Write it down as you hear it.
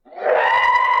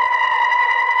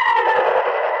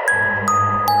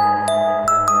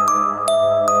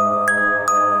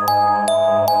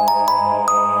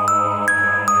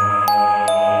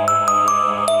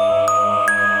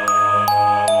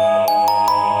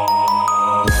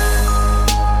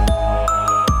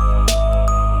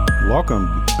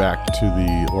Welcome back to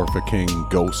the Orfa King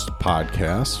Ghosts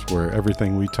podcast, where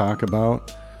everything we talk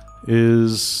about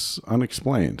is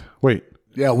unexplained. Wait.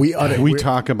 Yeah, we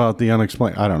talk about the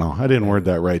unexplained. I don't know. I didn't word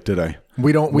that right, did I?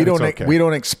 We don't explain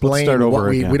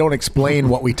we don't explain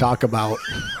what we talk about.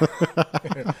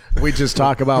 We just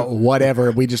talk about whatever.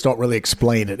 We just don't really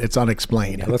explain it. It's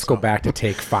unexplained. Yeah, let's go back to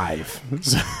take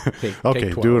 5.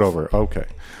 Okay, do it over. Okay.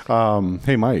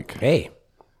 Hey, Mike. Hey.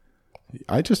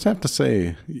 I just have to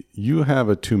say, you have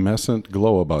a tumescent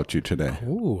glow about you today.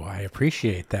 Ooh, I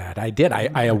appreciate that. I did.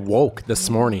 I awoke this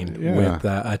morning with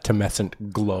a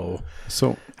tumescent glow.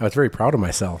 So I was very proud of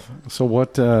myself. So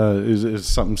what, is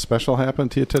something special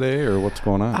happened to you today, or what's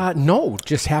going on? No,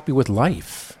 just happy with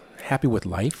life. Happy with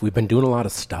life. We've been doing a lot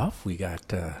of stuff. We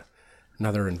got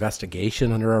another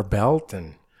investigation under our belt.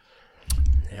 And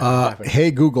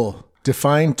hey, Google,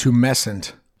 define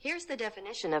tumescent. Here's the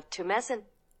definition of tumescent.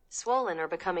 Swollen or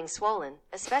becoming swollen,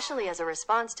 especially as a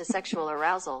response to sexual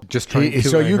arousal. So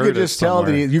you could just tell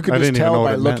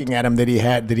by looking at him that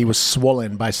he was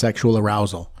swollen by sexual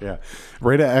arousal. Yeah,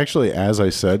 right. Actually, as I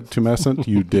said, tumescent,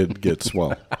 you did get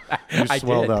swell. You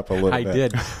swelled up a little bit. I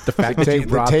did. The fact that you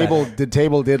brought the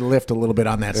table did lift a little bit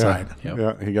on that side. Yep.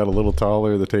 Yeah, he got a little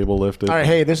taller. The table lifted. All right,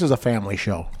 hey, this is a family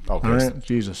show. Okay, all right,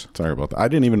 Jesus. Sorry about that. I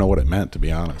didn't even know what it meant, to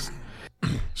be honest.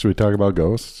 Should we talk about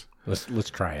ghosts? Let's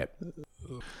try it.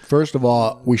 First of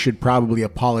all, we should probably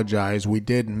apologize. We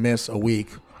did miss a week.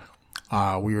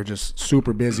 We were just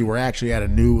super busy. We're actually at a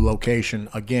new location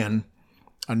again,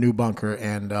 a new bunker,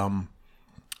 and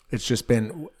it's just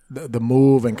been the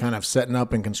move and kind of setting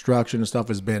up and construction and stuff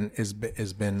has been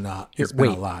a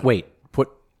lot.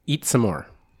 Eat some more.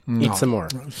 No. Eat some more.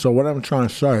 So what I'm trying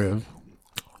to say is,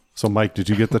 so Mike, did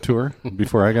you get the tour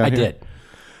before I got here? I did.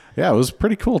 Yeah, it was a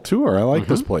pretty cool tour. I like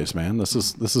this place, man. This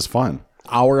is fun.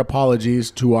 Our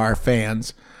apologies to our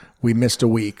fans. We missed a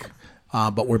week,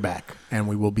 but we're back, and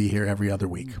we will be here every other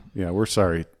week. Yeah, we're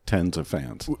sorry, tens of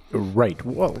fans. Right.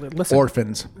 Well, listen.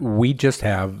 Orphans. We just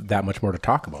have that much more to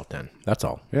talk about then. That's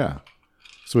all. Yeah.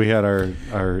 So we had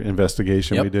our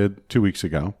investigation we did 2 weeks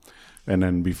ago. And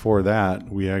then before that,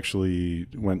 we actually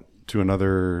went to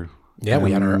another... Yeah,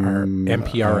 we had our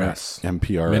MPRS.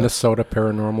 MPRS. Minnesota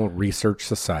Paranormal Research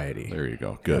Society. There you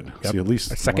go. Good. Yep. See, at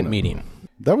least... Our second meeting.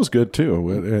 That was good, too.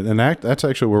 And that's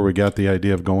actually where we got the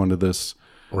idea of going to this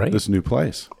new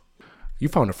place. You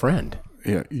found a friend.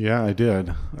 Yeah, I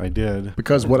did.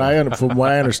 Because from what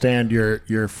I understand,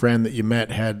 your friend that you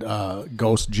met had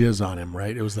ghost jizz on him,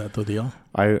 right? Was that the deal?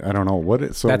 I don't know. What did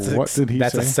he say?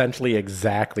 That's essentially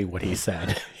exactly what he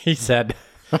said. He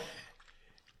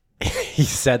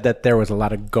said that there was a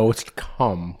lot of ghost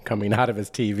cum coming out of his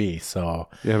TV. So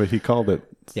yeah, but he called it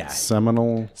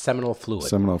seminal fluid.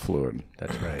 Seminal fluid.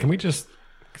 That's right. Can we just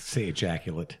say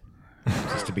ejaculate,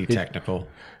 just to be technical?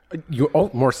 You're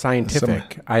more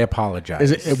scientific. I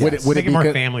apologize. Would it be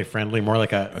more family friendly, more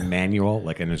like a manual,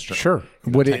 like an instruction?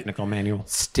 Sure. Technical manual.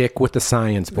 Stick with the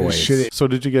science, boys. So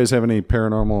did you guys have any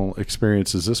paranormal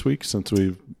experiences this week since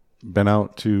we've been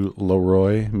out to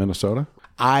Leroy, Minnesota?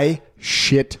 I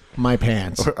shit my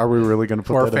pants. Are we really going to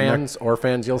put that in there?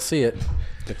 Orphans, you'll see it.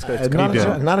 It's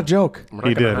not a joke.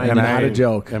 He did, and not a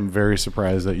joke. I'm very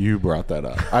surprised that you brought that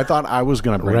up. I thought I was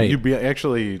going to bring it. You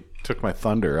actually took my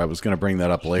thunder. I was going to bring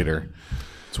that up later.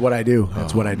 It's what I do.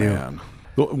 That's what I do. Man.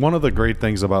 One of the great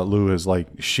things about Lou is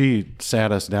she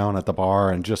sat us down at the bar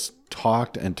and just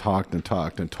talked and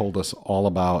told us all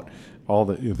about all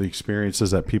the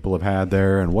experiences that people have had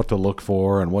there and what to look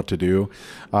for and what to do.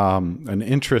 An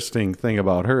interesting thing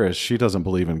about her is she doesn't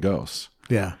believe in ghosts.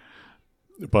 Yeah.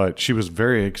 But she was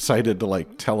very excited to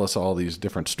tell us all these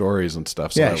different stories and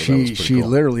stuff. So yeah, she cool.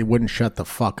 Literally wouldn't shut the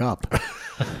fuck up.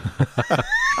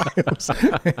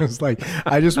 It was like,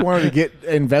 I just wanted to get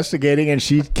investigating and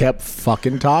she kept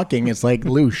fucking talking. It's like,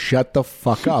 Lou, shut the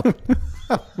fuck up.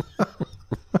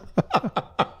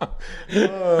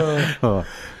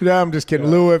 No, I'm just kidding.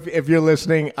 Lou, if you're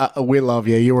listening, we love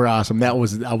you. You were awesome. I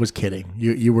was kidding.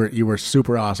 You were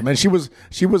super awesome. And she was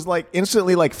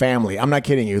instantly like family. I'm not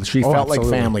kidding you. She felt absolutely. Like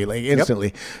family, instantly.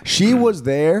 Yep. She was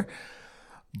there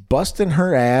busting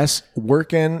her ass,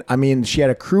 working. I mean, she had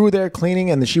a crew there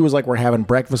cleaning, and she was like, we're having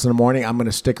breakfast in the morning. I'm going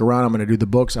to stick around. I'm going to do the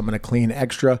books. I'm going to clean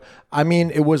extra. I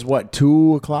mean, it was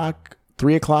 2 o'clock?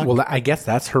 3 o'clock? Well, I guess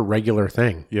that's her regular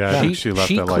thing. Yeah, she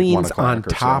left at 1 cleans o'clock on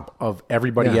top of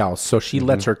everybody else. So she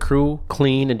lets her crew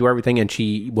clean and do everything, and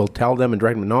she will tell them and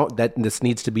direct them, no, that this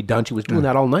needs to be done. She was doing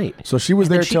that all night. So she was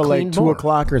there till 2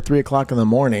 o'clock or 3 o'clock in the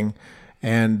morning,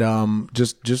 and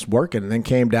just working. And then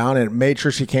came down and made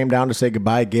sure she came down to say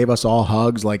goodbye. Gave us all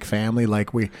hugs like family,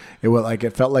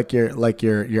 it felt like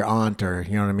your aunt, or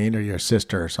you know what I mean, or your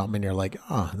sister or something. And you're like,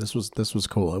 oh, this was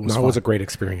cool. It was a great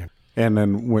experience. And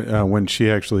then when she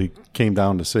actually came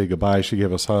down to say goodbye, she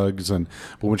gave us hugs. But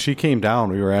when she came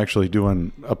down, we were actually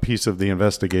doing a piece of the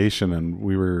investigation,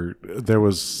 and there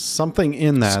was something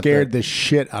in that scared the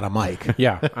shit out of Mike.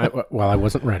 Yeah, I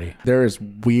wasn't ready. There is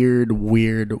weird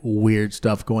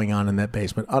stuff going on in that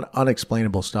basement,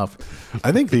 unexplainable stuff.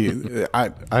 I think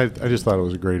I just thought it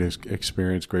was a great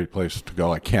experience, great place to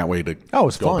go. I can't wait to go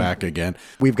fun. Back again.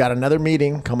 We've got another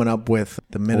meeting coming up with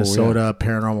the Minnesota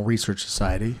Paranormal Research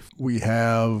Society.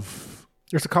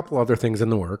 There's a couple other things in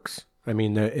the works. I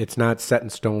mean, it's not set in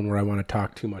stone where I want to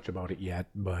talk too much about it yet,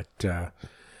 but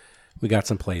we got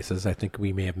some places. I think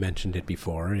we may have mentioned it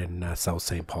before in South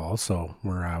St. Paul, so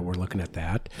we're looking at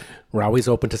that. We're always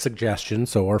open to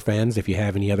suggestions, so our fans, if you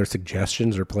have any other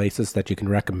suggestions or places that you can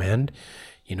recommend,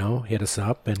 hit us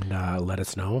up and let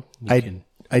us know.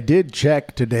 I did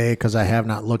check today, because I have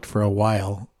not looked for a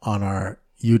while on our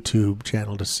YouTube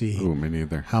channel to see me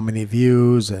neither. How many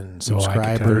views and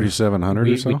subscribers. 3,700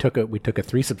 or so? We took a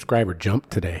 3 subscriber jump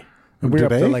today. We're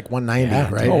up to like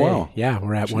 190, right? Oh, wow. Yeah,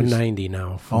 we're at 190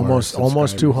 now.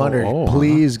 Almost 200.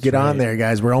 Please get on there,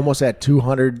 guys. We're almost at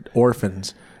 200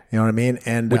 orphans. You know what I mean?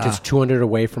 And which is 200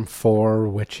 away from 4,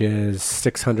 which is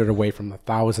 600 away from the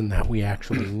 1,000 that we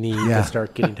actually need to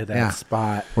start getting to that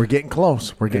spot. We're getting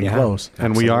close. We're getting close.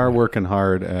 And we are working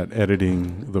hard at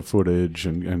editing the footage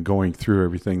and going through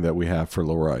everything that we have for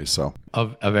Low-Rise. So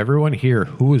of everyone here,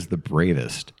 who is the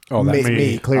bravest? Oh, that's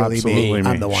me. Clearly absolutely me.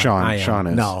 I'm the one. Sean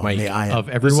is. No, Mike. me. I am. Of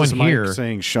everyone this is here, Mike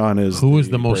saying Sean is. who is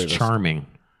the most bravest. charming?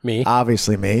 Me.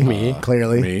 Obviously me. Me.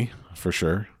 Clearly. Me, for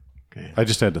sure. Okay. I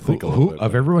just had to think a little bit.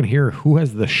 Of everyone here, who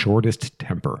has the shortest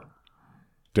temper?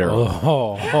 Daryl.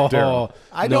 Daryl.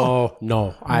 I don't.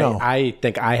 No. I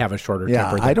think I have a shorter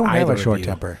temper than I don't have either a short of you.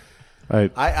 temper.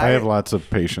 I have lots of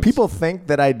patience. People think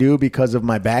that I do because of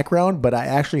my background, but I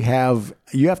actually have.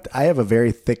 I have a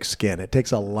very thick skin. It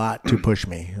takes a lot to push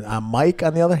me. Mike,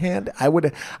 on the other hand, I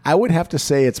would have to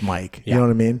say it's Mike. You know what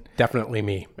I mean? Definitely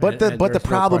me. But the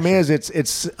problem is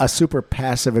it's a super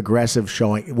passive aggressive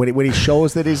showing. When he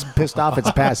shows that he's pissed off,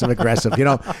 it's passive aggressive.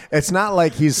 It's not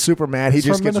like he's super mad. He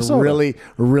just gets really,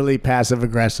 really passive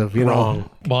aggressive. Wrong.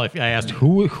 Well, if I asked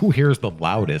who here is the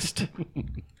loudest,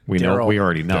 we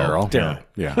already know. Daryl.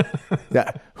 Yeah.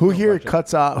 Who here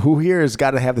cuts off? Who here has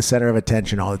got to have the center of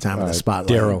attention all the time in the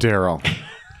spotlight? Daryl.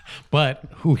 But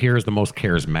who here is the most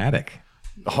charismatic?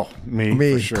 Oh, me.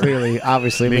 Me, for sure. clearly,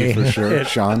 obviously me. For sure.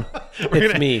 Sean.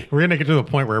 It's me. We're gonna get to the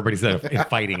point where everybody's in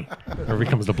fighting, everybody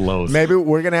comes to blows. Maybe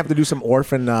we're gonna have to do some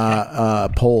orphan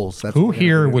polls. That's Who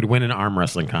here would win an arm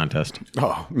wrestling contest?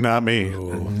 Oh, not me.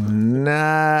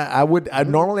 Nah, I would.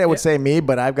 Normally I would say me,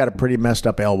 but I've got a pretty messed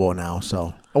up elbow now.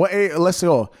 So hey, let's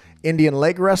go. Indian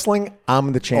leg wrestling.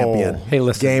 I'm the champion. Hey,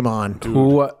 listen. Game on.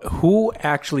 Who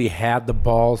actually had the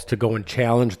balls to go and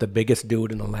challenge the biggest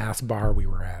dude in the last bar we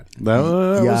were at? That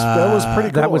was pretty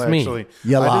cool. That was me. Actually.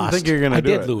 You I lost. didn't think you were going to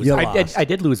do it. I did lose. You I lost.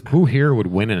 did lose. Who here would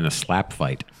win in a slap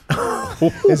fight?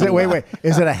 Is it wait?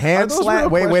 Is it a hand those slap? real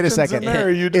Wait a questions second. in there,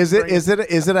 or you Is just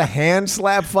it a hand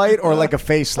slap fight or like a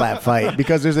face slap fight?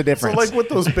 Because there's a So difference. like with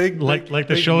those big, like the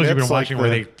big shows you've been mitts, like watching where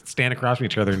they stand across from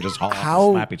each other and just haul off and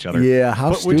how slap each other. Yeah, how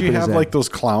But stupid would you is have that? like those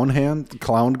clown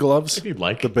gloves? If you'd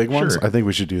like. the big ones. Sure. I think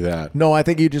we should do that. No, I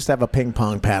think you just have a ping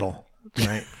pong paddle.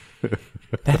 Right.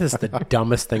 That is the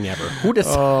dumbest thing ever. Who does?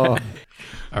 All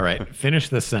right, finish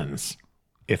this sentence.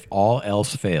 If all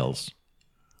else fails,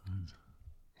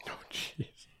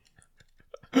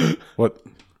 What?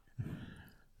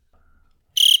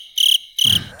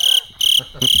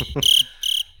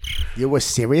 You were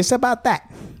serious about that.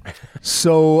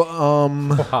 So,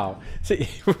 Wow. See,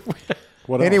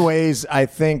 What else? anyways, I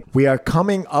think we are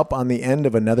coming up on the end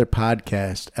of another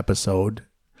podcast episode.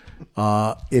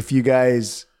 If you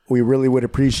guys, we really would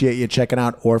appreciate you checking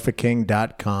out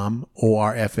orfaking.com,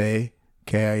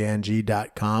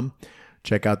 ORFAKING.com.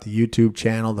 Check out the YouTube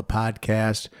channel, the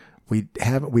podcast. We've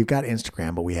got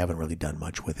Instagram, but we haven't really done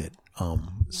much with it.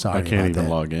 Sorry, I can't about even that.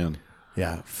 log in.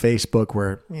 Yeah,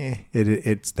 Facebook,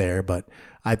 it's there, but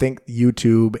I think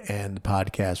YouTube and the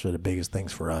podcast are the biggest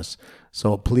things for us.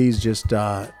 So please just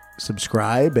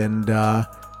subscribe, and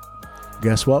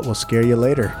guess what? We'll scare you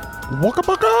later. Waka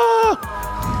baka!